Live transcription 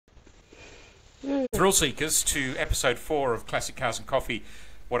Thrill Seekers to episode 4 of Classic Cars and Coffee,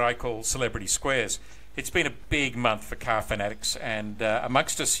 what I call Celebrity Squares. It's been a big month for car fanatics, and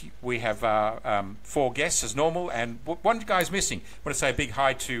amongst us we have 4 guests as normal, and one guy's missing. I want to say a big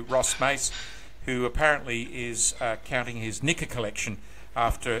hi to Ross Mace, who apparently is counting his knicker collection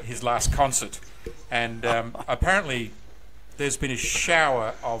after his last concert, and apparently there's been a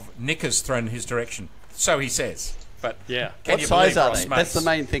shower of knickers thrown in his direction, so he says. But yeah, what size are they? That's the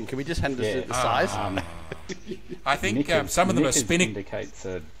main thing. Can we just hand us the size? I think knickers, some of them are spinning.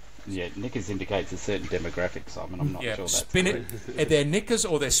 Knickers indicates a certain demographic, Simon. I'm not sure that's true. Are they knickers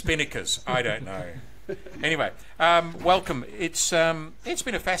or they're spinnikers? I don't know. Anyway, welcome. It's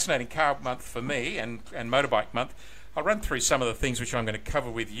been a fascinating car month for me and motorbike month. I'll run through some of the things which I'm going to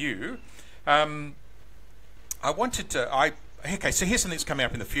cover with you. I wanted to. Okay, so here's something that's coming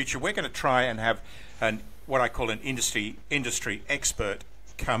up in the future. We're going to try and have what I call an industry expert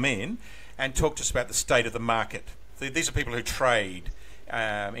come in and talk to us about the state of the market. These are people who trade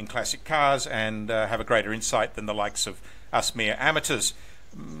in classic cars and have a greater insight than the likes of us mere amateurs.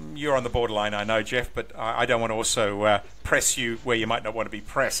 You're on the borderline, I know, Jeff, but I don't want to also press you where you might not want to be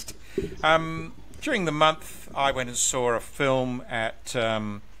pressed. During the month, I went and saw a film at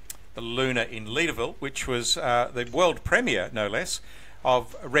the Luna in Leederville, which was the world premiere, no less,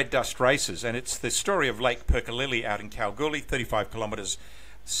 of Red Dust Races, and it's the story of Lake Perkalilli out in Kalgoorlie, 35 kilometres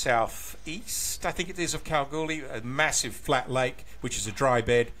southeast, I think it is, of Kalgoorlie, a massive flat lake, which is a dry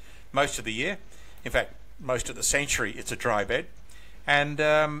bed most of the year. In fact, most of the century, it's a dry bed. And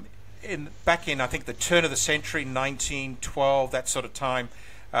back in, I think, the turn of the century, 1912, that sort of time,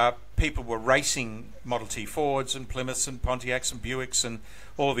 people were racing Model T Fords and Plymouths and Pontiacs and Buicks and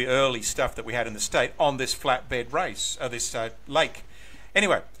all the early stuff that we had in the state on this flatbed race, this lake.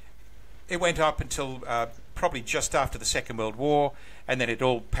 Anyway, it went up until probably just after the Second World War, and then it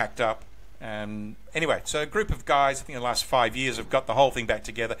all packed up. Anyway, so a group of guys, I think in the last 5 years, have got the whole thing back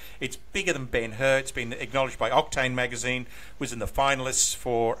together. It's bigger than Ben-Hur. It's been acknowledged by Octane magazine, was in the finalists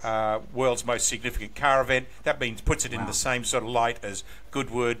for world's most significant car event. That means puts it in the same sort of light as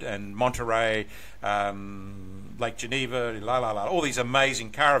Goodwood and Monterey, Lake Geneva, all these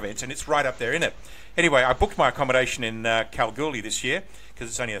amazing car events, and it's right up there in it. Anyway, I booked my accommodation in Kalgoorlie this year because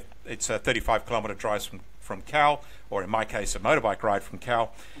it's only a 35 kilometre drive from Cal, or in my case a motorbike ride from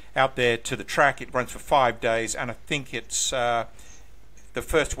Cal, out there to the track. It runs for 5 days, and I think it's the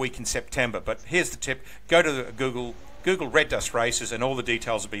first week in September. But here's the tip: go to Google Red Dust Races, and all the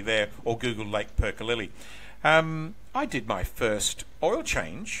details will be there, or Google Lake Perkalilli. I did my first oil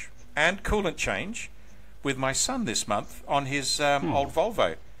change and coolant change with my son this month on his old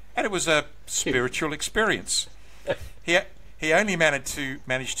Volvo, and it was a spiritual experience. He only managed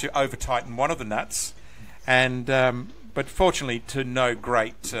to over tighten one of the nuts, and but fortunately to no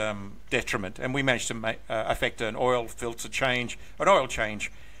great detriment. And we managed to effect an oil filter change, an oil change,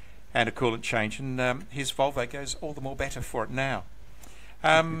 and a coolant change. And his Volvo goes all the more better for it now.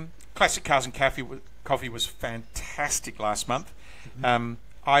 Classic Cars and Coffee was fantastic last month.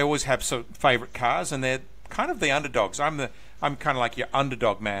 I always have some favourite cars, and they're kind of the underdogs. I'm kind of like your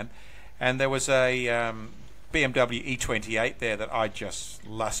underdog man. And there was a BMW E28 there that I just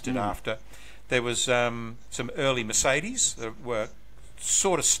lusted after. There was some early Mercedes that were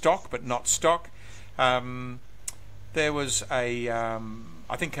sort of stock but not stock. There was a,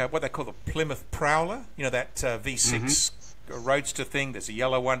 I think what they call the Plymouth Prowler, you know, that V6 roadster thing. There's a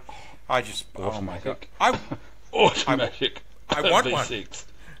yellow one. I just, oh my God. Automatic. I want V6.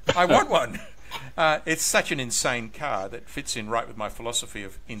 one. I want one. It's such an insane car that fits in right with my philosophy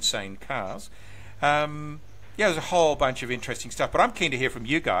of insane cars. There's a whole bunch of interesting stuff, but I'm keen to hear from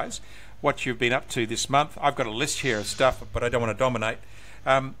you guys what you've been up to this month. I've got a list here of stuff, but I don't want to dominate.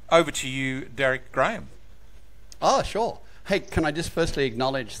 Over to you, Derek Graham. Oh, sure. Hey, can I just firstly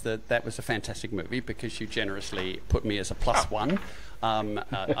acknowledge that was a fantastic movie, because you generously put me as a +1,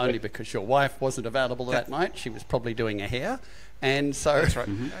 only because your wife wasn't available that night. She was probably doing her hair. And so, that's right.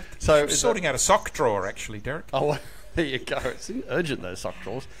 So sorting out a sock drawer, actually, Derek. Oh, there you go. It's urgent, those sock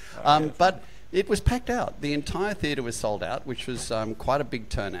drawers. But it was packed out. The entire theatre was sold out, which was quite a big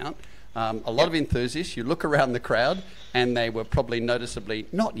turnout. A lot of enthusiasts. You look around the crowd, and they were probably noticeably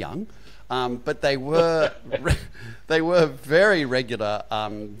not young, but they were they were very regular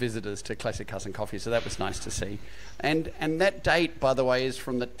visitors to Classic Cars and Coffee. So that was nice to see. And that date, by the way, is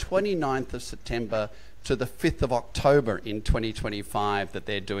from the 29th of September to the 5th of October in 2025 that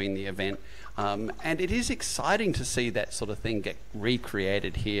they're doing the event. And it is exciting to see that sort of thing get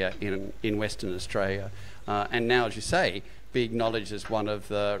recreated here in Western Australia. And now, as you say, be acknowledged as one of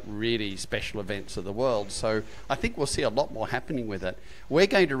the really special events of the world. So I think we'll see a lot more happening with it. We're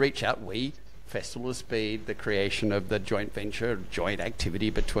going to reach out, Festival of Speed, the creation of the joint venture, joint activity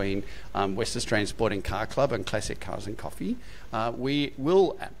between West Australian Sporting Car Club and Classic Cars and Coffee. We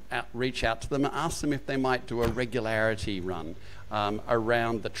will reach out to them and ask them if they might do a regularity run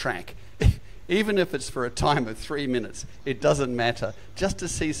around the track. Even if it's for a time of 3 minutes, it doesn't matter. Just to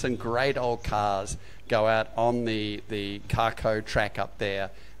see some great old cars go out on the Carco track up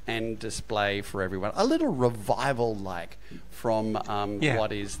there and display for everyone. A little revival like from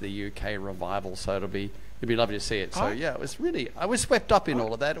what is the UK revival. So it'd be lovely to see it. So yeah, it was really, I was swept up in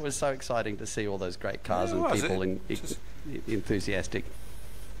all of that. It was so exciting to see all those great cars and people enthusiastic.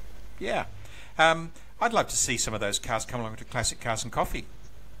 Yeah. I'd love to see some of those cars come along to Classic Cars and Coffee.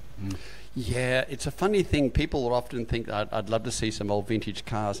 Yeah, it's a funny thing. People will often think I'd love to see some old vintage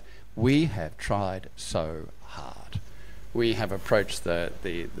cars. We have tried so hard. We have approached the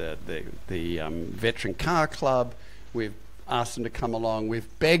Veteran Car Club. We've asked them to come along.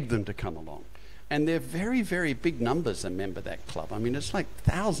 We've begged them to come along. And they're very, very big numbers that member that club. I mean, it's like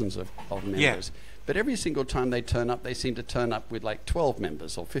thousands of members. Yeah. But every single time they turn up, they seem to turn up with like 12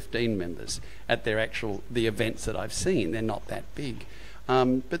 members or 15 members at the events that I've seen. They're not that big.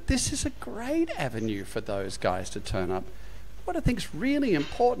 But this is a great avenue for those guys to turn up. What I think is really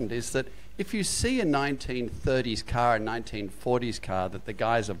important is that if you see a 1930s car, a 1940s car that the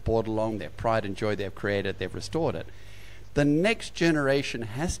guys have brought along, their pride and joy they've created, they've restored it, the next generation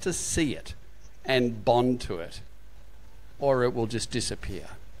has to see it and bond to it, or it will just disappear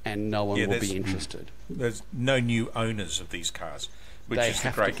and no one will be interested. There's no new owners of these cars, which they is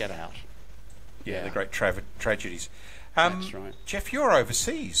have the great, to get out. Yeah, the great tragedies. That's right. Jeff, you're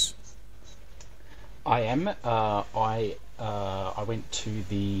overseas. I am. I went to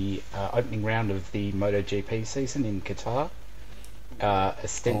the opening round of the MotoGP season in Qatar,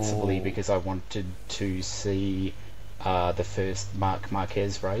 ostensibly because I wanted to see the first Marc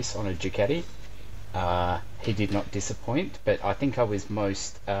Marquez race on a Ducati. He did not disappoint, but I think I was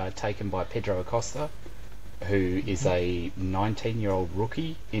most taken by Pedro Acosta, who is a 19-year-old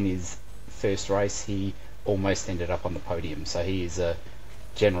rookie. In his first race, he almost ended up on the podium, so he is a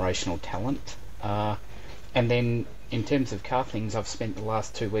generational talent. And then in terms of car things, I've spent the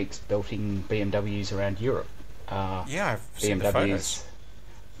last 2 weeks belting BMWs around Europe. Yeah, I've seen the photos.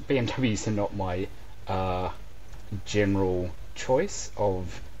 BMWs are not my general choice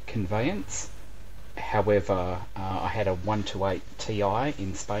of conveyance. However, I had a 128 Ti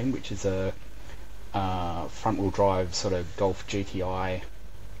in Spain, which is a front-wheel drive sort of Golf GTI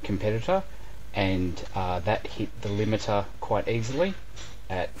competitor, and that hit the limiter quite easily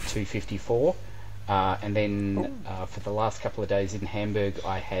at 254. And then for the last couple of days in Hamburg,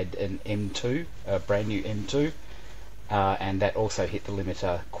 I had an M2, a brand new M2, and that also hit the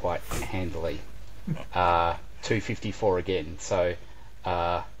limiter quite handily. 254 again. So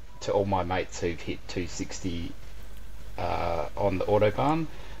to all my mates who've hit 260 on the Autobahn,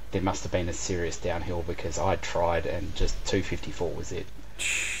 there must have been a serious downhill, because I tried and just 254 was it.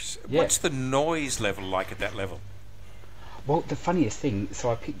 Yeah. What's the noise level like at that level? Well, the funniest thing, so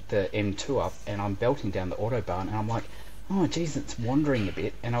I picked the M2 up and I'm belting down the Autobahn and I'm like, oh geez, it's wandering a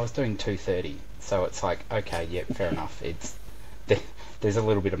bit, and I was doing 230, so it's like, okay, yeah, fair enough. It's there's a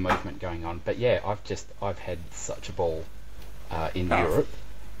little bit of movement going on, but yeah, I've had such a ball in Europe.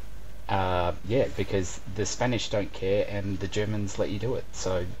 Yeah, because the Spanish don't care and the Germans let you do it,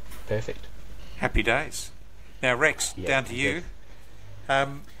 so perfect. Happy days. Now, Rex, down to you.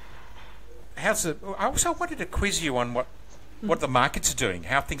 How's it? I also wanted to quiz you on what the markets are doing,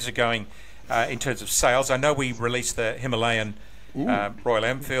 how things are going in terms of sales. I know we released the Himalayan Royal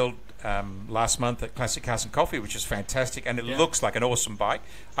Enfield last month at Classic Cars and Coffee, which is fantastic, and it looks like an awesome bike.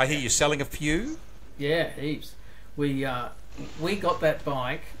 I hear you're selling a few. Yeah, heaps. We got that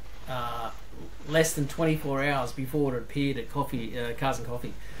bike less than 24 hours before it appeared at Cars and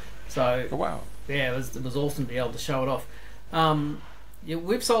Coffee. So wow. Yeah, it was awesome to be able to show it off. Yeah,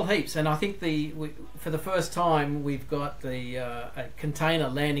 we've sold heaps, and I think for the first time we've got a container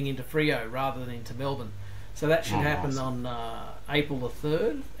landing into Freo rather than into Melbourne. So that should happen on April the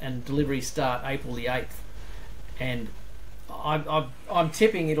 3rd, and deliveries start April the 8th. And I'm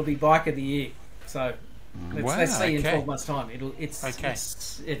tipping it'll be Bike of the Year. So let's see in 12 months' time.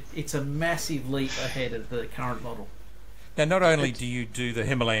 It's a massive leap ahead of the current model. Now, not only do you do the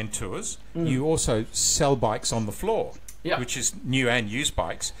Himalayan tours, you also sell bikes on the floor. Yep. Which is new and used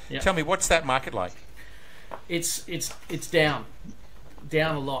bikes. Yep. Tell me, what's that market like? It's down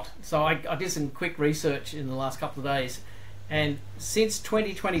a lot. So I did some quick research in the last couple of days, and since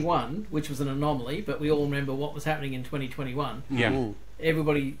 2021, which was an anomaly, but we all remember what was happening in 2021. Yeah.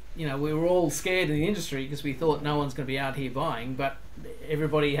 everybody, we were all scared in the industry because we thought no one's going to be out here buying, but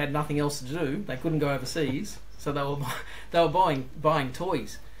everybody had nothing else to do. They couldn't go overseas, so they were buying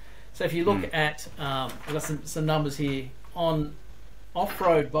toys. So if you look at, I've got some numbers here on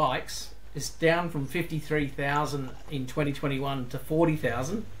off-road bikes. It's down from 53,000 in 2021 to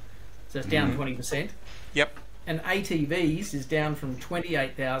 40,000, so it's down 20%. Yep. And ATVs is down from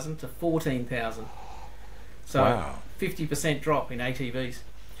 28,000 to 14,000. So Wow. 50% drop in ATVs.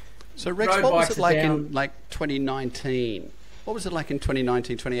 So Rex, Road what was bikes it are like down. in 2019? What was it like in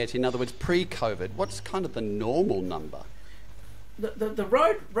 2019, 2018? In other words, pre-COVID, what's kind of the normal number? The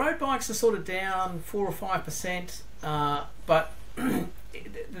road bikes are sort of down 4 or 5%, but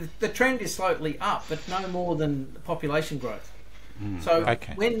the trend is slightly up, but no more than population growth. So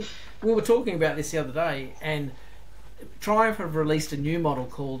Okay. when we were talking about this the other day, and Triumph have released a new model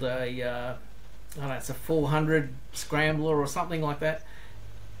called it's a 400 Scrambler or something like that,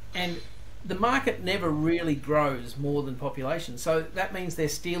 and the market never really grows more than population. So that means they're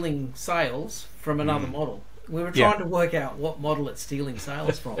stealing sales from another model. We were trying to work out what model it's stealing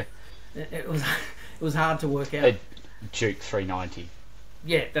sales from. It was hard to work out. A Duke 390.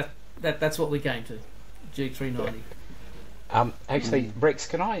 Yeah, that's what we came to. Duke 390. Actually, Rex,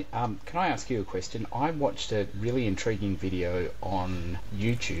 can I ask you a question? I watched a really intriguing video on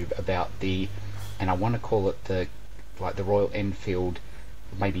YouTube about and I want to call it the Royal Enfield,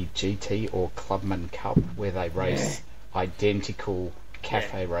 maybe GT or Clubman Cup, where they race identical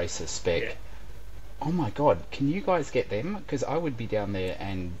cafe racer spec. Yeah. Oh my God, can you guys get them? Because I would be down there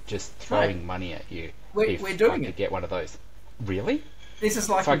and just throwing money at you if we're doing I could it. get one of those. Really? This is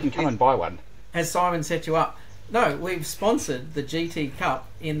like So I can come and buy one. has Simon set you up? No, we've sponsored the GT Cup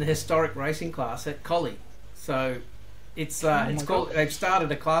in the historic racing class at Collie. So it's called. They've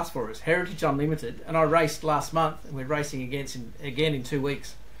started a class for us, Heritage Unlimited, and I raced last month, and we're racing again in 2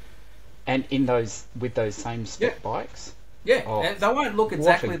 weeks. And with those same spec bikes? Yeah, Oh, and they won't look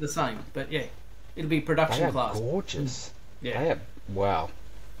exactly what a- the same, but yeah, it'll be They production are class. gorgeous. Yeah. They are, wow.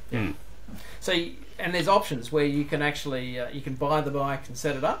 So and there's options where you can actually you can buy the bike and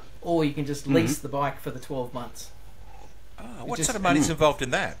set it up, or you can just lease the bike for the 12 months. What just- sort of money's involved in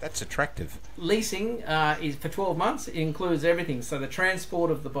that? That's attractive. Leasing is for 12 months. It includes everything. So the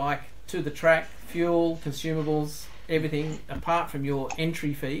transport of the bike to the track, fuel, consumables, everything, apart from your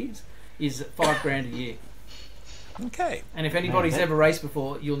entry fees, is $5,000 a year. Okay. And if anybody's ever raced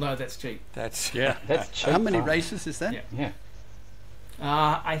before, you'll know that's cheap. That's That's cheap. How many huh? races is that? Yeah.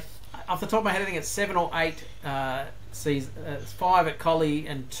 Yeah. Off the top of my head, I think it's 7 or 8 it's 5 at Collie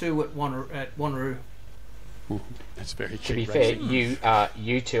and 2 at Wanneroo. That's very cheap. To be fair,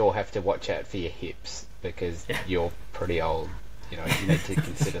 you two will have to watch out for your hips because you're pretty old. You need to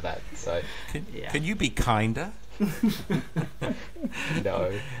consider that. So Can you be kinder?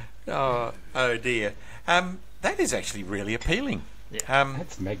 no, Oh dear. That is actually really appealing. Yeah.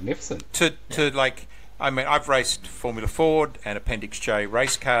 that's magnificent. I've raced Formula Ford and Appendix J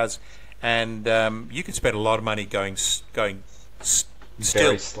race cars, and you can spend a lot of money going still,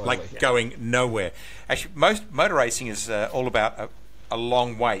 slowly. like going nowhere. Actually, most motor racing is all about a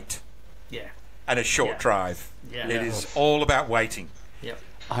long wait Yeah. and a short drive. Yeah. It is all about waiting. Yep.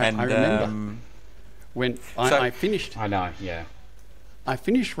 I remember when I finished. I know. Yeah. I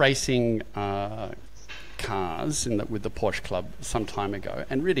finished racing cars with the Porsche Club some time ago,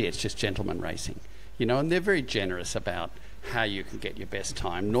 and really it's just gentleman racing, and they're very generous about how you can get your best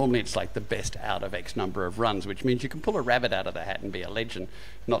time. Normally it's like the best out of X number of runs, which means you can pull a rabbit out of the hat and be a legend,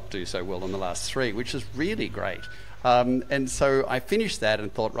 not do so well in the last 3, which is really great. And so I finished that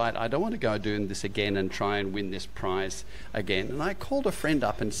and thought, right, I don't want to go doing this again and try and win this prize again. And I called a friend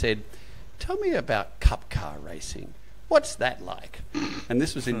up and said, tell me about cup car racing. What's that like? And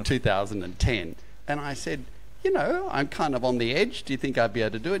this was in 2010. And I said, I'm kind of on the edge. Do you think I'd be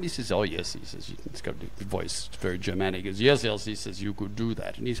able to do it? And he says, oh, yes. He says, it's got a voice very Germanic. He goes, yes. He says, you could do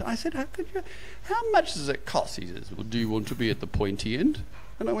that. And I said, how much does it cost? He says, well, do you want to be at the pointy end?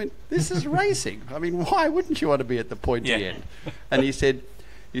 And I went, this is racing. I mean, why wouldn't you want to be at the pointy end? And he said,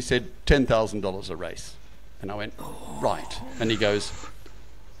 $10,000 a race. And I went, right. And he goes,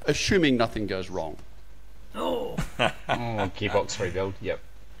 assuming nothing goes wrong. Oh. Gearbox rebuild. Yep.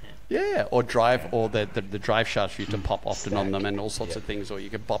 Yeah, or drive, or the drive shafts you to pop often on them and all sorts of things, or you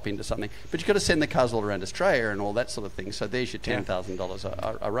could bop into something. But you've got to send the cars all around Australia and all that sort of thing. So there's your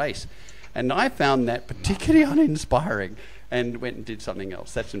 $10,000 a race. And I found that particularly uninspiring and went and did something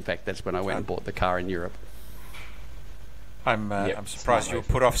else. That's when I went and bought the car in Europe. I'm surprised you were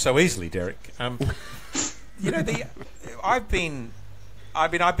put off so easily, Derek. I've been a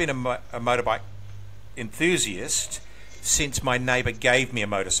motorbike enthusiast since my neighbour gave me a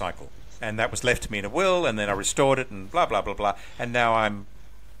motorcycle. And that was left to me in a will, and then I restored it, and blah, blah, blah, blah. And now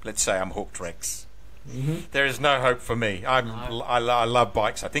let's say I'm hooked, Rex. Mm-hmm. There is no hope for me. I love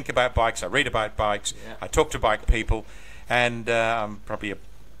bikes. I think about bikes. I read about bikes. Yeah. I talk to bike people, and I'm probably a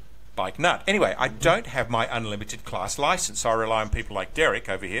bike nut. Anyway, I don't have my unlimited class license, so I rely on people like Derek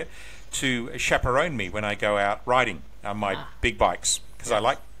over here to chaperone me when I go out riding on my big bikes, because I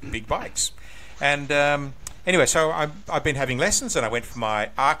like big bikes. And anyway, so I've been having lessons, and I went for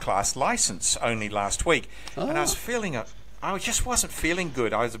my R-Class license only last week. And I was I just wasn't feeling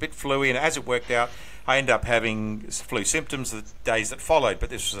good. I was a bit fluey, and as it worked out, I ended up having flu symptoms the days that followed,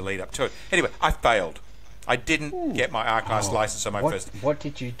 but this was a lead up to it. Anyway, I failed. I didn't get my R-Class license on my first. What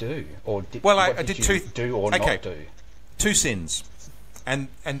did you do? Or I did two. Do or not do? Two sins. And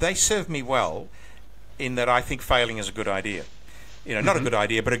they serve me well in that I think failing is a good idea. Not a good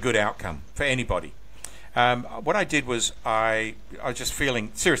idea, but a good outcome for anybody. What I did was I was just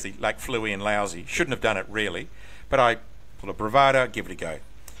feeling seriously like fluey and lousy. Shouldn't have done it really, but I pulled a bravado, give it a go.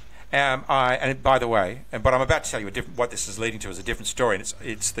 And by the way, but I'm about to tell you what this is leading to is a different story, and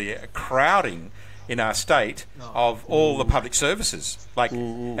it's the crowding in our state of all the public services.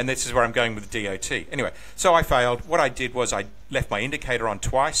 And this is where I'm going with the DOT. Anyway, so I failed. What I did was I left my indicator on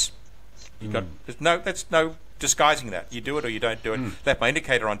twice. There's no disguising that. You do it or you don't do it. Left my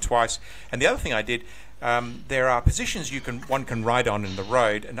indicator on twice. And the other thing I did, there are positions one can ride on in the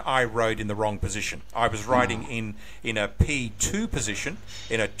road, and I rode in the wrong position. I was riding in a P2 position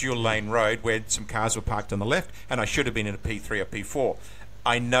in a dual lane road where some cars were parked on the left, and I should have been in a P3 or P4.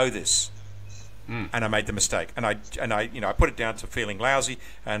 I know this, and I made the mistake. And I put it down to feeling lousy,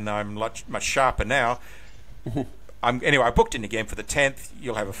 and I'm much sharper now. Anyway, I booked in again for the 10th.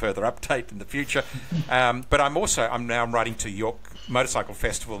 You'll have a further update in the future. But I'm now riding to York Motorcycle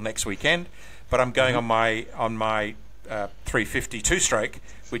Festival next weekend. But I'm going on my 350 two-stroke,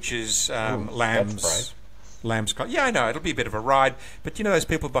 which is Lamb's. Yeah, I know it'll be a bit of a ride, but those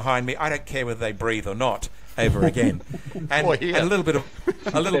people behind me, I don't care whether they breathe or not ever again. And a little bit of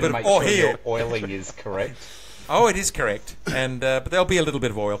your oiling is correct. Oh, it is correct, and but there'll be a little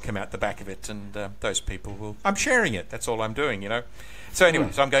bit of oil come out the back of it, and those people will. I'm sharing it. That's all I'm doing, So anyway,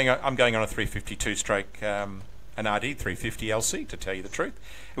 so I'm going on a 352 stroke, an RD 350 LC, to tell you the truth,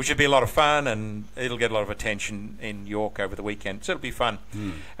 which should be a lot of fun, and it'll get a lot of attention in York over the weekend, so it'll be fun.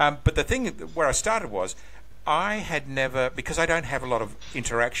 But the thing where I started was, I had never, because I don't have a lot of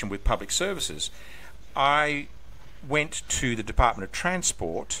interaction with public services, I went to the Department of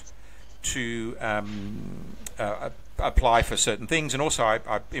Transport to apply for certain things, and also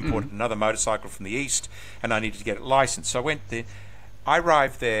I imported another motorcycle from the east, and I needed to get it licensed. So I went there. I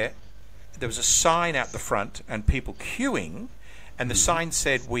arrived there. There was a sign out the front and people queuing, and the sign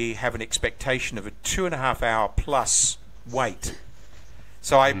said we have an expectation of a 2.5 hour plus wait.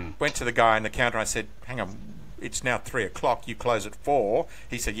 So I went to the guy on the counter and I said, hang on, it's now 3 o'clock, you close at 4.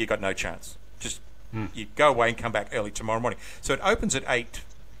 He said, you got no chance. Just you go away and come back early tomorrow morning. So it opens at 8.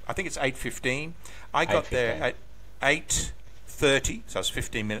 I think it's 8:15. I got there at 8:30, so I was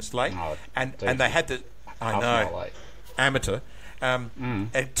 15 minutes late. And they had the amateur.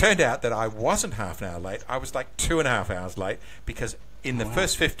 It turned out that I wasn't half an hour late. I was like 2.5 hours late, because in the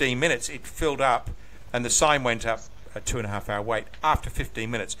first 15 minutes it filled up and the sign went up a 2.5 hour wait after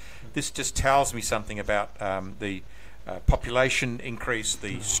 15 minutes. This just tells me something about the population increase,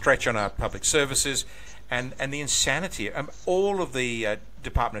 the stretch on our public services, and the insanity. All of the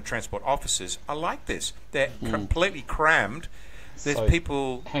Department of Transport offices are like this. They're completely crammed. There's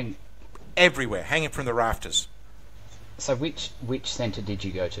people everywhere hanging from the rafters. So which centre did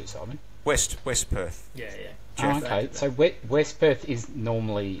you go to, Simon? West Perth. Yeah. Oh, okay, so West Perth is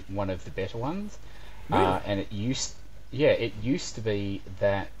normally one of the better ones. Really? And it used to be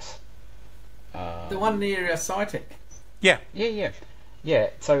that... the one near Cytec. Yeah. Yeah,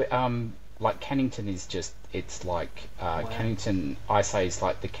 so... like Cannington is just, it's like, Cannington, I say, is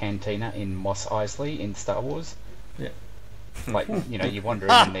like the cantina in Mos Eisley in Star Wars. Yeah. Like, you wander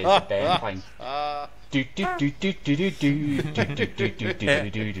in and there's a band playing.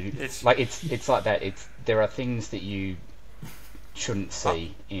 Like it's like that. There are things that you shouldn't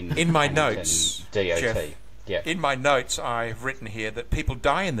see in my Cannington notes, DOT. Jeff, Yeah. In my notes, I've written here that people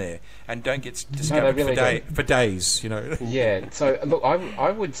die in there and don't get discovered for days. Yeah. So look,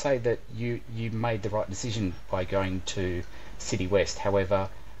 I would say that you made the right decision by going to City West. However,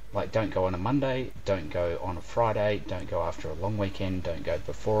 like, don't go on a Monday, don't go on a Friday, don't go after a long weekend, don't go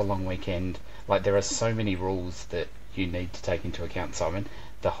before a long weekend. Like, there are so many rules that you need to take into account, Simon.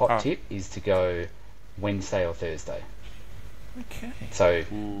 The hot tip is to go Wednesday or Thursday. Okay. So,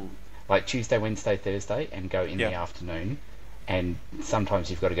 like Tuesday, Wednesday, Thursday, and go in the afternoon. And sometimes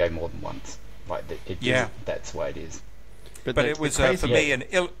you've got to go more than once. Like that's the way it is. But it was for me an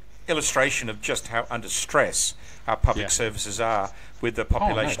illustration of just how under stress our public services are with the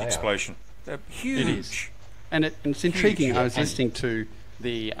population explosion. They're huge. It is, and it's intriguing. Huge. I was listening to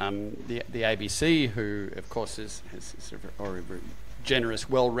the ABC, who of course is sort of a generous,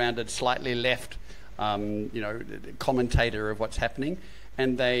 well-rounded, slightly left, commentator of what's happening,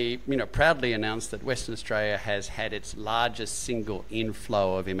 and they proudly announced that Western Australia has had its largest single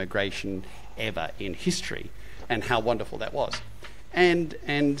inflow of immigration ever in history, and how wonderful that was, and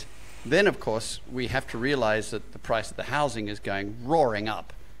then of course we have to realise that the price of the housing is going roaring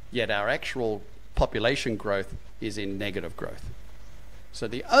up, yet our actual population growth is in negative growth. So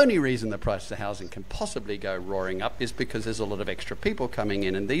the only reason the price of housing can possibly go roaring up is because there's a lot of extra people coming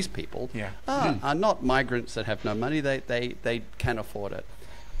in, and these people are not migrants that have no money. They can afford it.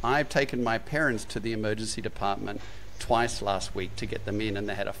 I've taken my parents to the emergency department twice last week to get them in, and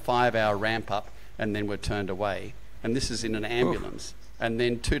they had a 5-hour ramp up and then were turned away. And this is in an ambulance. And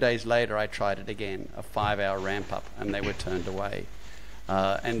then 2 days later I tried it again, a 5-hour ramp up, and they were turned away.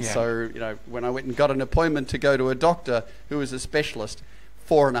 So, when I went and got an appointment to go to a doctor who was a specialist,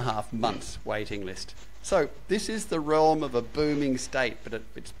 4.5 months waiting list. So this is the realm of a booming state, but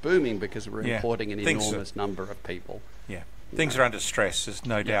it's booming because we're importing an enormous number of people. Yeah, things are under stress, there's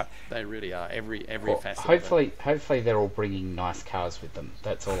no doubt. They really are. Every facet. Hopefully they're all bringing nice cars with them.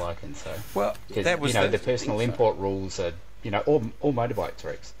 That's all I can say. Well, that was the personal import rules are. All motorbikes,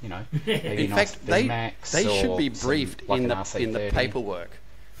 Rex. In fact, they should be briefed in the paperwork.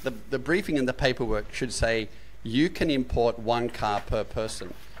 The briefing in the paperwork should say you can import 1 car per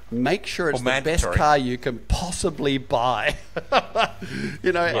person. Make sure it's the best car you can possibly buy.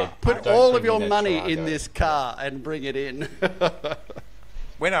 Put all of your money in this car and bring it in.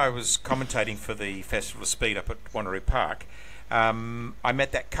 When I was commentating for the Festival of Speed up at Wanneroo Park, I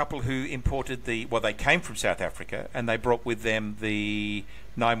met that couple who imported they came from South Africa, and they brought with them the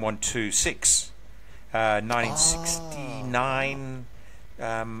 9126, 1969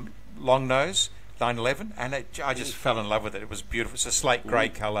 long nose, 911, and I just fell in love with it. It was beautiful. It's a slate grey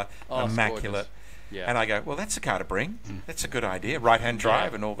colour, immaculate. Yeah. And I go, well, that's a car to bring. That's a good idea. Right-hand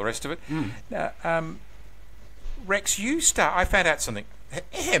drive and all the rest of it. Now, Rex, I found out something.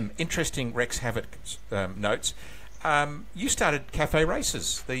 Interesting Rex Havoc notes. You started Cafe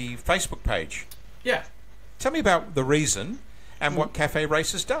Races, the Facebook page. Yeah. Tell me about the reason and what Cafe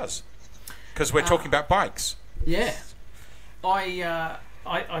Races does, because we're talking about bikes. Yeah. I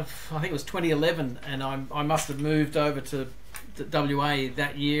think it was 2011, and I must have moved over to WA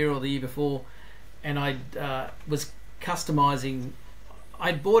that year or the year before, and I was customising.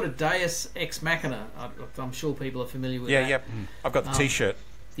 I'd bought a Deus Ex Machina. I'm sure people are familiar with that. Yeah. I've got the T-shirt.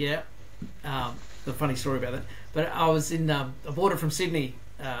 Yeah. The funny story about that. But I was I bought it from Sydney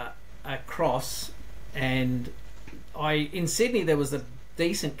across, and in Sydney there was a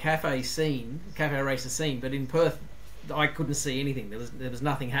decent cafe racer scene, but in Perth I couldn't see anything. There was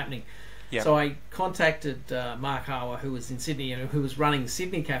nothing happening. Yep. So I contacted Mark Harwer, who was in Sydney and who was running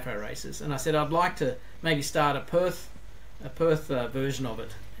Sydney Cafe Races, and I said I'd like to maybe start a Perth version of it.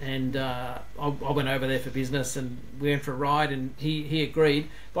 And I went over there for business, and we went for a ride, and he agreed.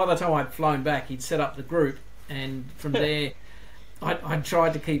 By the time I'd flown back, he'd set up the group, and from there I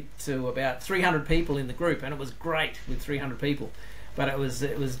tried to keep to about 300 people in the group, and it was great with 300 people, but I was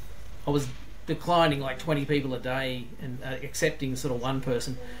declining like 20 people a day and accepting sort of one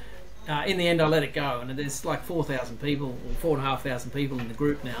person. In the end I let it go, and there's like 4,000 people or 4,500 people in the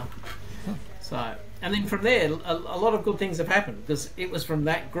group now. So, and then from there a lot of good things have happened, because it was from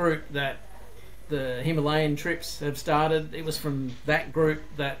that group that the Himalayan trips have started. It was from that group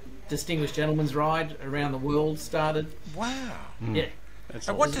that Distinguished Gentleman's Ride around the world started. Wow. Yeah. That's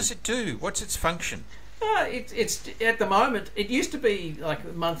and awesome. What does it do? What's its function? It's at the moment, it used to be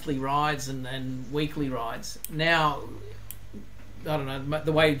like monthly rides and weekly rides. Now, I don't know,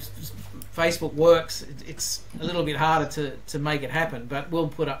 the way Facebook works, it's a little bit harder to make it happen, but we'll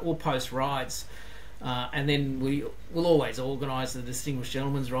post rides, and then we'll always organise the Distinguished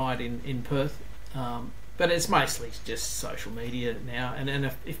Gentleman's Ride in Perth. But it's mostly just social media now, and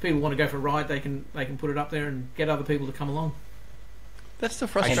if people want to go for a ride, they can put it up there and get other people to come along. That's the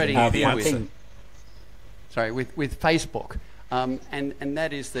frustrating thing with Facebook, and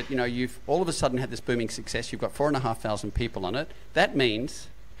that is that you've all of a sudden had this booming success. You've got 4,500 people on it. That means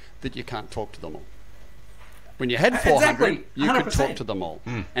that you can't talk to them all. When you had 400, exactly. You 100%. Could talk to them all,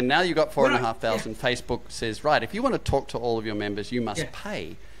 and now you've got 4,500. Facebook says, right, if you want to talk to all of your members, you must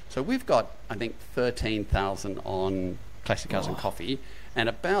pay. So we've got, I think, 13,000 on Classic Cars and Coffee, and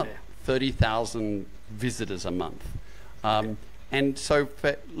about 30,000 visitors a month. And so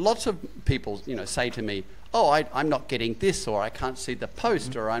for lots of people, say to me, oh, I'm not getting this, or I can't see the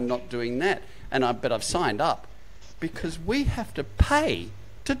post, or I'm not doing that, but I've signed up. Because we have to pay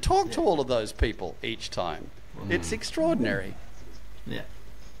to talk to all of those people each time. It's extraordinary. Yeah.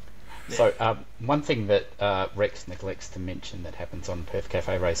 So one thing that Rex neglects to mention that happens on Perth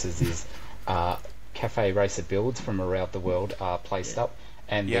Cafe races is cafe racer builds from around the world are placed up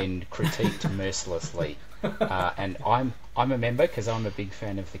and then critiqued mercilessly. And I'm a member because I'm a big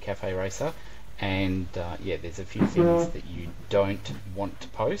fan of the Cafe Racer, and there's a few things that you don't want to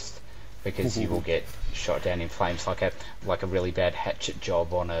post because you will get shot down in flames, like a really bad hatchet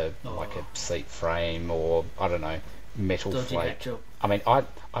job on like a seat frame, or I don't know, metal Dodgy flake. job. I mean,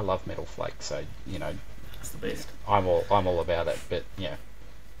 I love metal flake, so It's the best. I'm all about it. But yeah.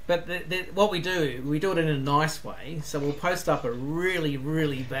 But what we do it in a nice way. So we'll post up a really,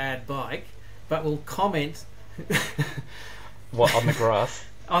 really bad bike, but we'll comment What, on the grass?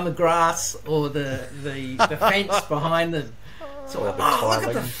 on the grass or the fence behind them. So, look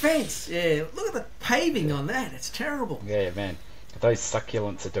at the fence. Yeah, look at the paving on that. It's terrible. Yeah, man. Those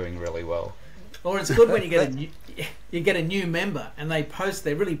succulents are doing really well. Or it's good when you get a new member and they post.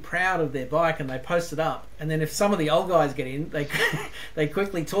 They're really proud of their bike and they post it up. And then if some of the old guys get in, they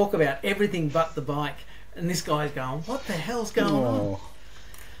quickly talk about everything but the bike. And this guy's going, "What the hell's going on?"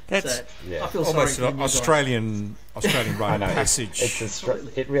 That's So, yeah. I feel almost sorry an for you guys. Australian rite of passage.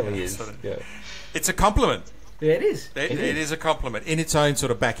 It really is. Yeah. It's a compliment. Yeah, it is. It is a compliment in its own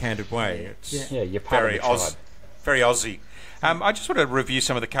sort of backhanded way. It's Yeah, you're part very of the tribe. very Aussie. I just want to review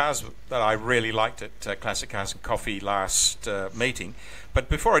some of the cars that I really liked at Classic Cars and Coffee last meeting. But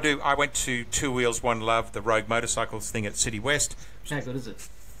before I do, I went to Two Wheels One Love, the Rogue Motorcycles thing at City West. How good is it?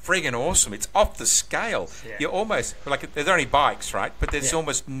 Friggin' awesome. It's off the scale. Yeah. You're almost, like, there's only bikes, right? But there's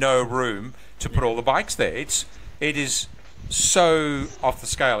almost no room to put all the bikes there. It is so off the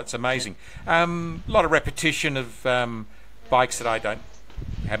scale. It's amazing. A lot of repetition of bikes that I don't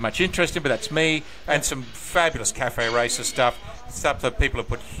have much interest in, but that's me. And some fabulous Cafe Racer stuff that people have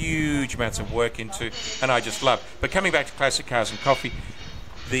put huge amounts of work into, and I just love. But coming back to Classic Cars and Coffee,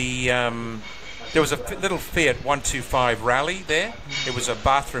 there was a little Fiat 125 Rally there. It was a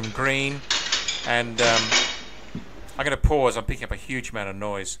bathroom green, and I'm going to pause. I'm picking up a huge amount of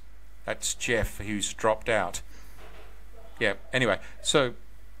noise. That's Jeff, who's dropped out. Yeah, anyway, so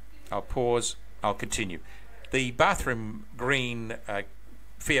I'll pause. I'll continue. The bathroom green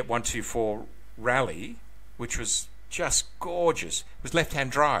Fiat 124 Rally, which was just gorgeous, it was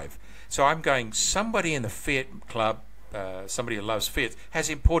left-hand drive. So I'm going, somebody in the Fiat club, somebody who loves Fiat,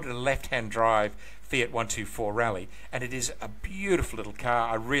 has imported a left-hand drive Fiat 124 Rally, and it is a beautiful little car.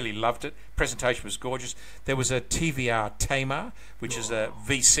 I really loved it. Presentation was gorgeous. There was a TVR Tamar, which is a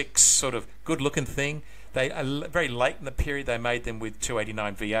V6 sort of good-looking thing. They very late in the period they made them with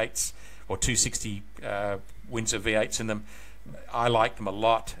 289 V8s or 260 Windsor V8s in them. I like them a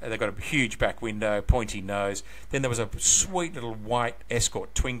lot. They've got a huge back window, pointy nose. Then there was a sweet little white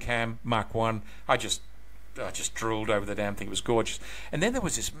Escort twin cam Mark 1. I just drooled over the damn thing. It was gorgeous. And then there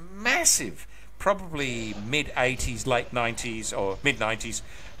was this massive, probably mid-80s, late 90s or mid-90s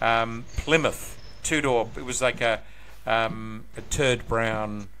Plymouth two-door. It was like a turd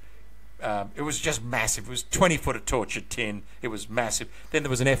brown. It was just massive. It was 20 foot of tortured tin. It was massive. Then there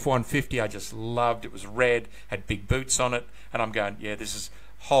was an F-150 I just loved. It was red, had big boots on it. And I'm going, yeah, this is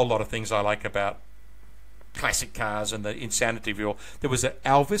a whole lot of things I like about classic cars and the insanity of it all. There was an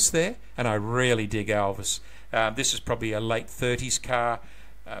Alvis there, and I really dig Alvis. This is probably a late 30s car.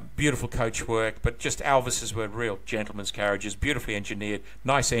 Beautiful coach work, but just Alvises were real gentlemen's carriages, beautifully engineered,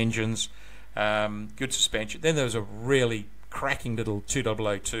 nice engines, good suspension. Then there was a really cracking little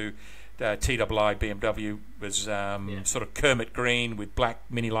 2002 TII BMW, was sort of Kermit green with black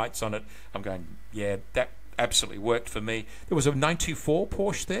mini lights on it. I'm going, yeah, that absolutely worked for me. There was a 924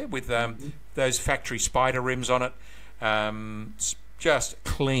 Porsche there with those factory spider rims on it. Just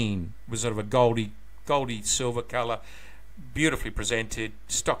clean. It was sort of a goldy silver colour, beautifully presented,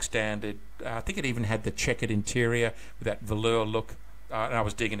 stock standard. I think it even had the checkered interior with that velour look. And I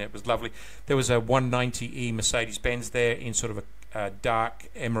was digging it. It was lovely. There was a 190E Mercedes-Benz there in sort of a dark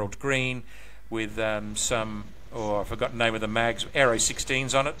emerald green with some, I forgot the name of the mags, Aero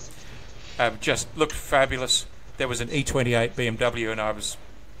 16s on it. Just looked fabulous. There was an E28 BMW, and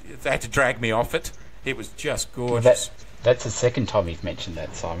they had to drag me off it. It was just gorgeous. That's the second time you've mentioned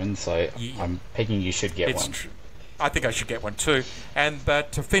that, Simon, so Yeah. I'm thinking you should get one. I think I should get one too.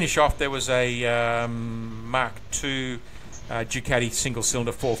 But to finish off, there was a Mark II Ducati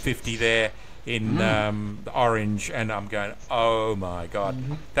single-cylinder 450 there in orange, and I'm going, oh my God,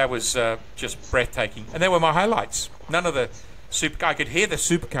 that was just breathtaking. And they were my highlights. None of the I could hear the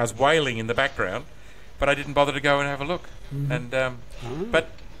supercars wailing in the background, but I didn't bother to go and have a look. And but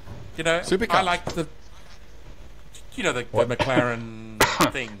you know, Supercars. I like the McLaren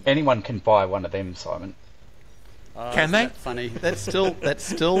thing. Anyone can buy one of them, Simon. Can they? That's funny. That's still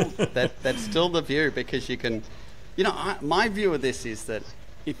the view, because you can, my view of this is that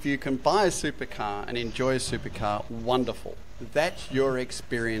if you can buy a supercar and enjoy a supercar, wonderful. That's your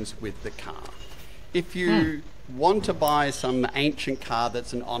experience with the car. If you want to buy some ancient car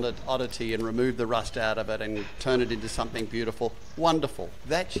that's an oddity and remove the rust out of it and turn it into something beautiful, wonderful.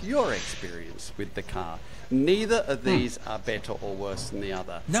 That's your experience with the car. Neither of these are better or worse than the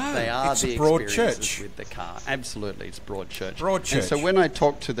other. No, they are it's the broad experiences church. with the car. Absolutely, it's broad church. Broad church. And so when I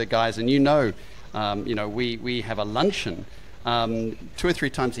talk to the guys, and we have a luncheon 2 or 3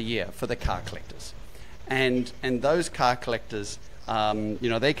 times a year for the car collectors, and those car collectors,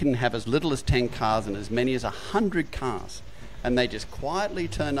 they can have as little as 10 cars and as many as 100 cars. And they just quietly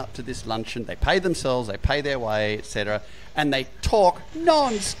turn up to this luncheon. They pay themselves, they pay their way, etc. And they talk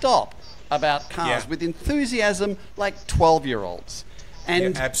non-stop about cars with enthusiasm like 12-year-olds.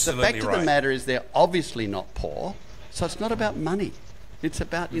 And the fact of the matter is they're obviously not poor. So it's not about money. It's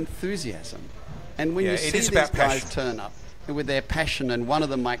about enthusiasm. And when you see these guys turn up with their passion, and one of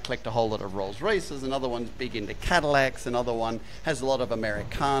them might collect a whole lot of Rolls Royces, another one's big into Cadillacs, another one has a lot of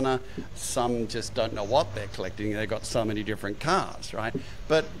Americana, some just don't know what they're collecting, they've got so many different cars, right?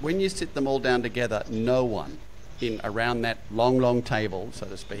 But when you sit them all down together, no one around that long table, so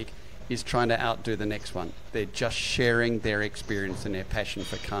to speak, is trying to outdo the next one. They're just sharing their experience and their passion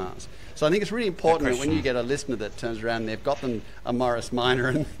for cars. So I think it's really important that when you get a listener that turns around and they've got them a Morris Minor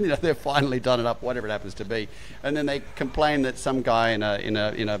and they've finally done it up, whatever it happens to be, and then they complain that some guy in a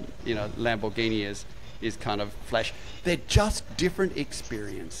Lamborghini is kind of flash. They're just different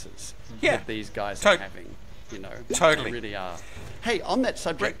experiences that these guys are having. Totally. They really are. Hey, on that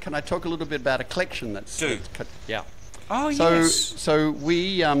subject, can I talk a little bit about a collection that's yeah. Oh, yes. So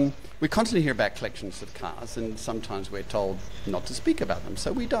we constantly hear about collections of cars, and sometimes we're told not to speak about them,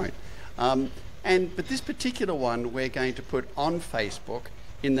 so we don't. But this particular one we're going to put on Facebook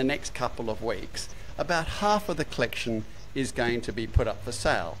in the next couple of weeks. About half of the collection is going to be put up for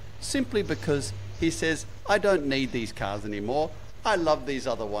sale, simply because he says, I don't need these cars anymore. I love these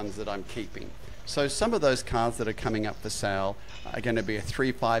other ones that I'm keeping. So some of those cars that are coming up for sale are going to be a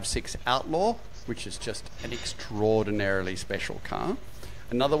 356 Outlaw, which is just an extraordinarily special car.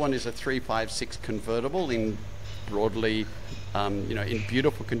 Another one is a 356 convertible in broadly, in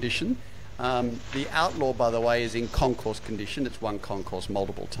beautiful condition. The Outlaw, by the way, is in concourse condition. It's won concourse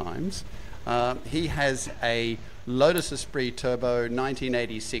multiple times. He has a Lotus Esprit Turbo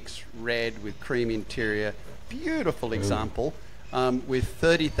 1986 red with cream interior. Beautiful example with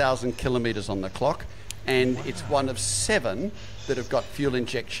 30,000 kilometres on the clock. And it's one of 7 that have got fuel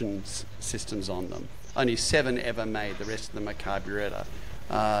injection systems on them. Only 7 ever made. The rest of them are carburettor.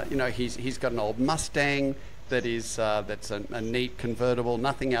 He's got an old Mustang that's a neat convertible,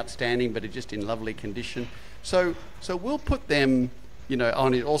 nothing outstanding, but it's just in lovely condition. So we'll put them,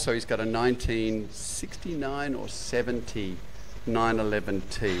 on it. Also, he's got a 1969 or 70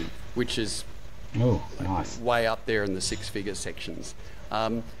 911T, which is nice, way up there in the 6-figure sections.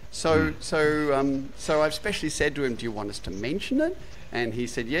 So I've specially said to him, do you want us to mention it? And he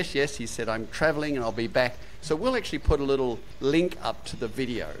said, yes. He said, I'm traveling and I'll be back. So we'll actually put a little link up to the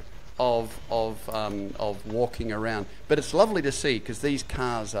video of walking around. But it's lovely to see, because these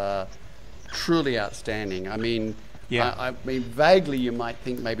cars are truly outstanding. I mean, vaguely you might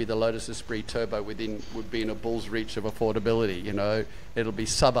think maybe the Lotus Esprit Turbo would be in a bull's reach of affordability. It'll be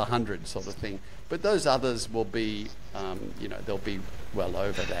sub 100 sort of thing. But those others will be, they'll be well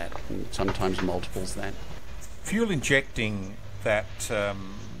over that, and sometimes multiples that. Fuel injecting that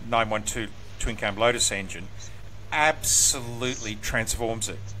 912 twin cam Lotus engine absolutely transforms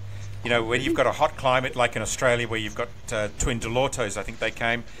it. When you've got a hot climate like in Australia, where you've got twin Delortos, I think they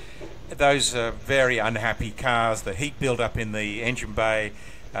came, those are very unhappy cars. The heat build up in the engine bay,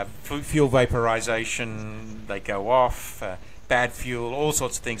 fuel vaporization, they go off, bad fuel, all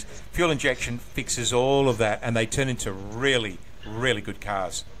sorts of things. Fuel injection fixes all of that, and they turn into really, really good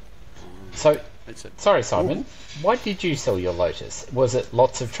cars. So, sorry, Simon, why did you sell your Lotus? Was it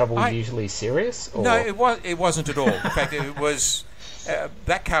lots of trouble, usually serious? Or? No, it wasn't at all. In fact, it was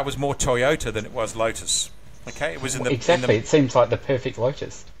that car was more Toyota than it was Lotus. Okay, it was in the exactly. It seems like the perfect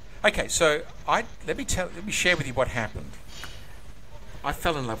Lotus. Okay, so let me share with you what happened. I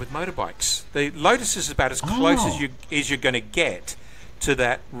fell in love with motorbikes. The Lotus is about as close as you're going to get to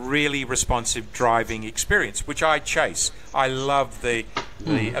that really responsive driving experience, which I chase. I love the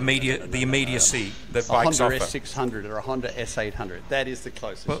immediacy that A bikes Honda offer. S600 or a Honda S800. That is the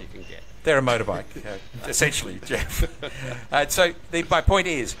closest you can get. They're a motorbike, essentially, Jeff. My point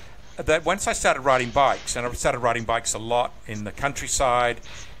is that once I started riding bikes, and I started riding bikes a lot in the countryside,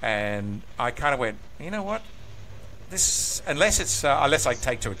 and I kind of went, you know what? This, unless I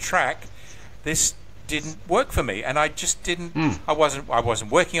take to a track, this didn't work for me, and I just didn't. I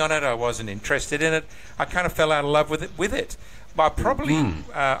wasn't working on it. I wasn't interested in it. I kind of fell out of love with it. But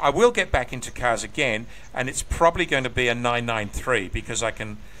I will get back into cars again, and it's probably going to be a 993 because I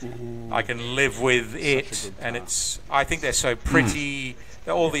can live with it, and I think they're so pretty.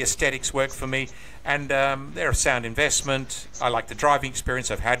 All the aesthetics work for me, and they're a sound investment. I like the driving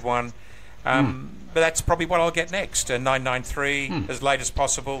experience. I've had one, but that's probably what I'll get next: a 993 as late as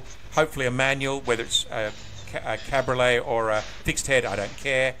possible. Hopefully a manual, whether it's a cabriolet or a fixed head, I don't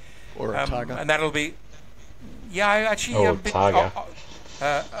care. Or a Targa. And that'll be. Yeah, actually, Or a bit Targa.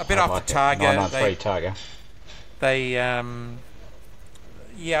 A bit off the Targa. 993 Targa.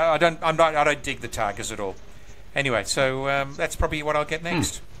 I don't dig the Targas at all. Anyway, so that's probably what I'll get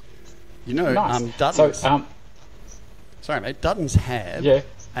next. You know, Nice. Duttons. So, Sorry, mate. Duttons have yeah.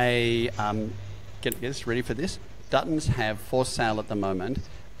 a get us ready for this. Duttons have for sale at the moment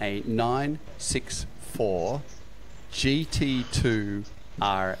a 964 GT2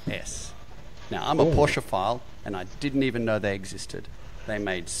 RS. Now, I'm a Porscheophile, and I didn't even know they existed. They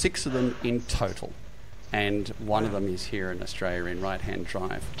made 6 of them in total, and one of them is here in Australia in right-hand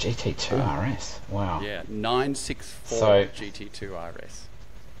drive. GT2 RS. Wow. Yeah, 964 So- GT2 RS.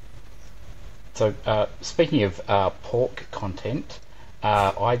 So, speaking of pork content,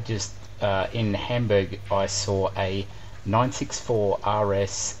 I just, in Hamburg, I saw a 964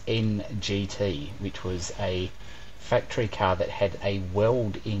 RS NGT, which was a factory car that had a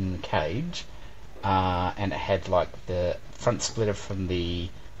weld-in cage, and it had like the front splitter from the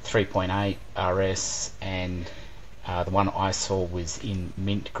 3.8 RS, and the one I saw was in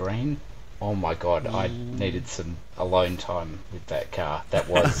mint green. Oh my god, I needed some alone time with that car. That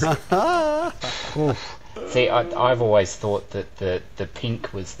was... Oof. See, I've always thought that the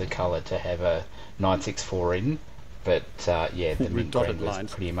pink was the colour to have a 964 in, but yeah, the mint dotted green was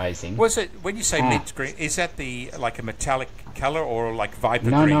lines. pretty amazing. Was it when you say mint green? Is that like a metallic color or like Viper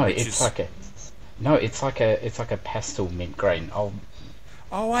No, green? no, which it's is... like a pastel mint green. Oh,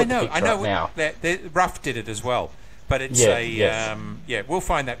 I put the know. picture I know. up now. Rough did it as well, but it's Yeah, yes. We'll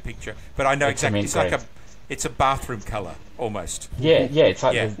find that picture. But I know It's a exactly. mint It's like green. it's a bathroom color almost. Yeah, it's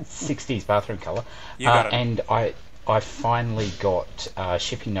like Yeah. the 60s bathroom colour. You got it. And I finally got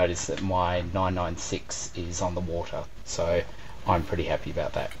shipping notice that my 996 is on the water, so I'm pretty happy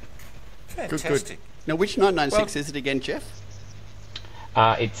about that. Fantastic. Now, which 996 Well- is it again, Jeff?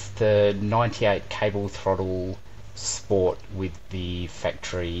 It's the 98 cable throttle Sport with the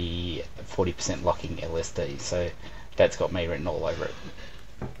factory 40% locking LSD, so that's got me written all over it.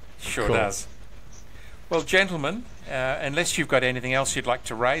 Sure Cool. does. Well, gentlemen, unless you've got anything else you'd like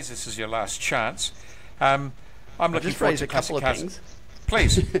to raise, this is your last chance. I'm looking Just forward raise to a couple of Classic Cars. things.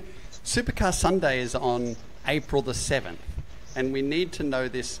 Please. Supercar Sunday is on April the 7th, and we need to know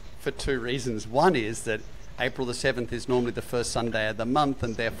this for 2 reasons. One is that April the 7th is normally the first Sunday of the month,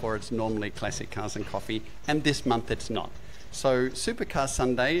 and therefore it's normally Classic Cars and Coffee, and this month it's not. So Supercar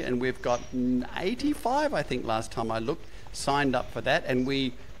Sunday, and we've got 85, I think last time I looked, signed up for that, and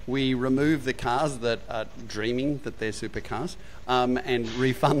we remove the cars that are dreaming that they're supercars and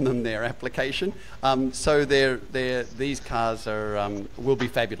refund them their application. So these cars will be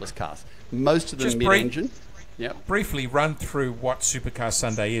fabulous cars. Most of them Just mid-engine. Yep. Briefly run through what Supercar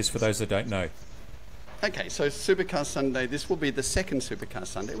Sunday is for those that don't know. Okay, so Supercar Sunday, this will be the second Supercar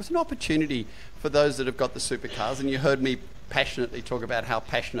Sunday. It was an opportunity for those that have got the supercars, and you heard me passionately talk about how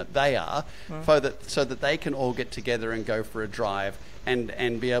passionate they are, so that they can all get together and go for a drive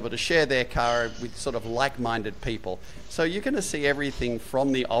and be able to share their car with sort of like-minded people. So you're going to see everything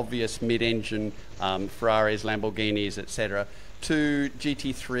from the obvious mid-engine Ferraris, Lamborghinis, etc., to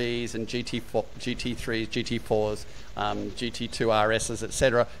GT3s and GT3s, GT4s, GT2 RSs,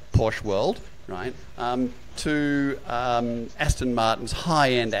 etc., Porsche World, right? To Aston Martins,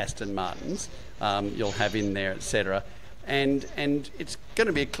 high-end Aston Martins, you'll have in there, etc. And it's going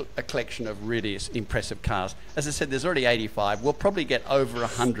to be a collection of really impressive cars. As I said, there's already 85. We'll probably get over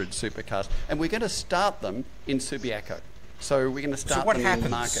 100 supercars, and we're going to start them in Subiaco. So we're going to start what them happens?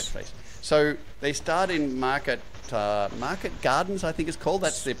 in Marketplace. So they start in Market Gardens, I think it's called.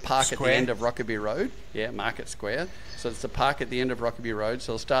 That's the park Square. at the end of Rockaby Road. Yeah, Market Square. So it's the park at the end of Rockaby Road.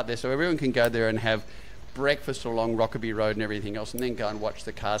 So they'll start there, so everyone can go there and have breakfast along Rockaby Road and everything else, and then go and watch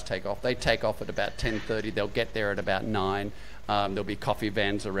the cars take off. They take off at about 10:30. They'll get there at about 9. There'll be coffee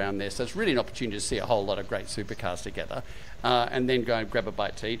vans around there. So it's really an opportunity to see a whole lot of great supercars together. And then go and grab a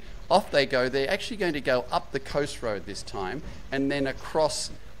bite to eat. Off they go. They're actually going to go up the coast road this time, and then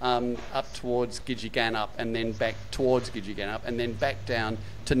across up towards Gidgegannup, and then back towards Gidgegannup, and then back down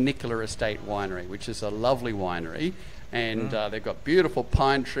to Nicola Estate Winery, which is a lovely winery. And they've got beautiful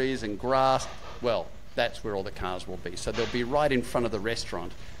pine trees and grass. Well, that's where all the cars will be. So they'll be right in front of the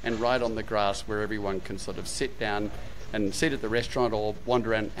restaurant and right on the grass where everyone can sort of sit down and sit at the restaurant or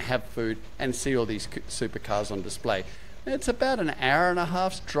wander around, have food, and see all these supercars on display. It's about an hour and a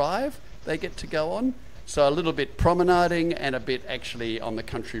half's drive they get to go on. So a little bit promenading and a bit actually on the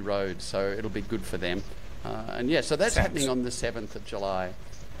country road. So it'll be good for them. And yeah, so that's happening on the 7th of July.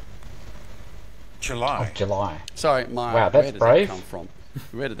 July. Sorry, Maya, wow, that's where did brave. that come from?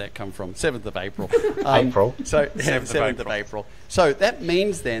 Where did that come from? 7th of April. April. So 7th of April. So that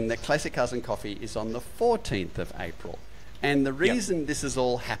means then that Classic Cars and Coffee is on the 14th of April. And the reason this has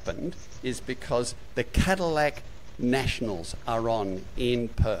all happened is because the Cadillac Nationals are on in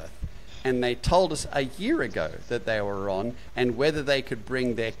Perth. And they told us a year ago that they were on and whether they could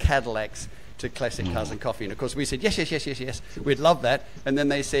bring their Cadillacs to Classic Cars and Coffee. And of course we said, yes, we'd love that. And then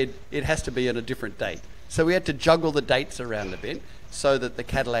they said it has to be on a different date. So we had to juggle the dates around a bit so that the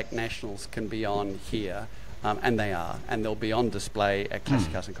Cadillac Nationals can be on here. And they are. And they'll be on display at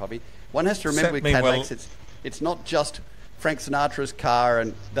Classic Cars and Coffee. One has to remember with Cadillacs, it's not just Frank Sinatra's car,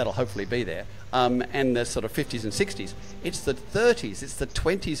 and that'll hopefully be there, and the sort of 50s and 60s. It's the 30s, it's the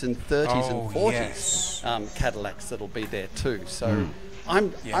 20s and 30s and 40s Cadillacs that'll be there too. So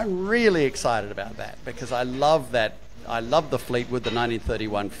I'm really excited about that because I love that. I love the Fleetwood, the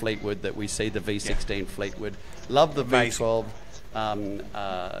 1931 Fleetwood that we see, the V16 Fleetwood. Love the V12.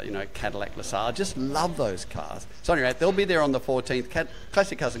 Cadillac LaSalle. I just love those cars. So anyway, they'll be there on the 14th.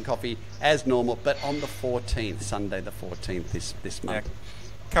 Classic Cars and Coffee as normal, but on the 14th, Sunday the 14th this month.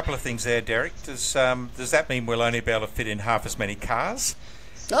 A couple of things there, Derek. Does that mean we'll only be able to fit in half as many cars?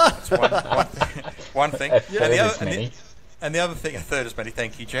 That's one thing. And the other thing, a third as many.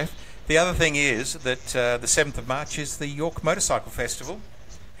 Thank you, Jeff. The other thing is that the 7th of March is the York Motorcycle Festival,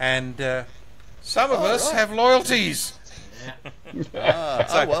 and some of us have loyalties.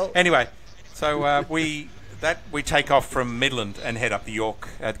 Anyway, we take off from Midland and head up the York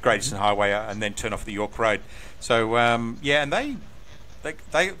at Great Eastern Highway and then turn off the York Road. So and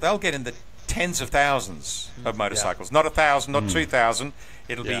they'll get in the tens of thousands of motorcycles, not 1,000, not 2,000.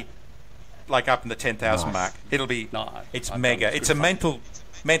 It'll be like up in the 10,000 mark. It'll be it's mega. It's a mental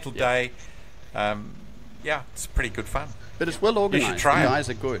day. It's pretty good fun. But it's well organised. The guys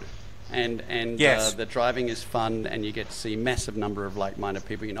are good. And yes. The driving is fun, and you get to see massive number of like-minded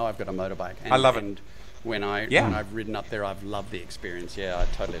people. You know, I've got a motorbike. And, I love it. And when I've ridden up there, I've loved the experience. Yeah, I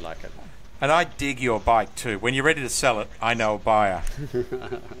totally like it. And I dig your bike too. When you're ready to sell it, I know a buyer.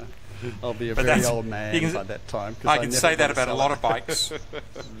 I'll be a very old man by that time. I can say that about a lot of bikes.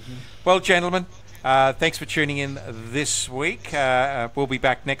 Well, gentlemen, thanks for tuning in this week. We'll be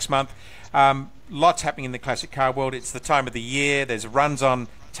back next month. Lots happening in the classic car world. It's the time of the year. There's runs on.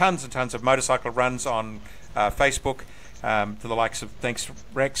 Tons and tons of motorcycle runs on Facebook, to the likes of thanks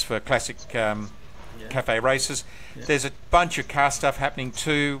Rex for Classic Cafe Races. Yeah. There's a bunch of car stuff happening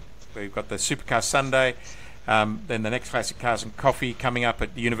too. We've got the Supercar Sunday, then the next Classic Cars and Coffee coming up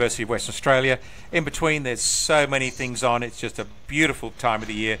at the University of Western Australia. In between, there's so many things on. It's just a beautiful time of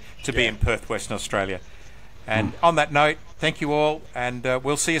the year to be in Perth, Western Australia. And on that note, thank you all, and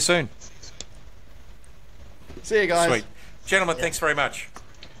we'll see you soon. See you guys. Sweet. Gentlemen, thanks very much.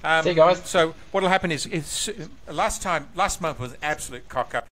 See you guys. So what will happen is last month was absolute cock up.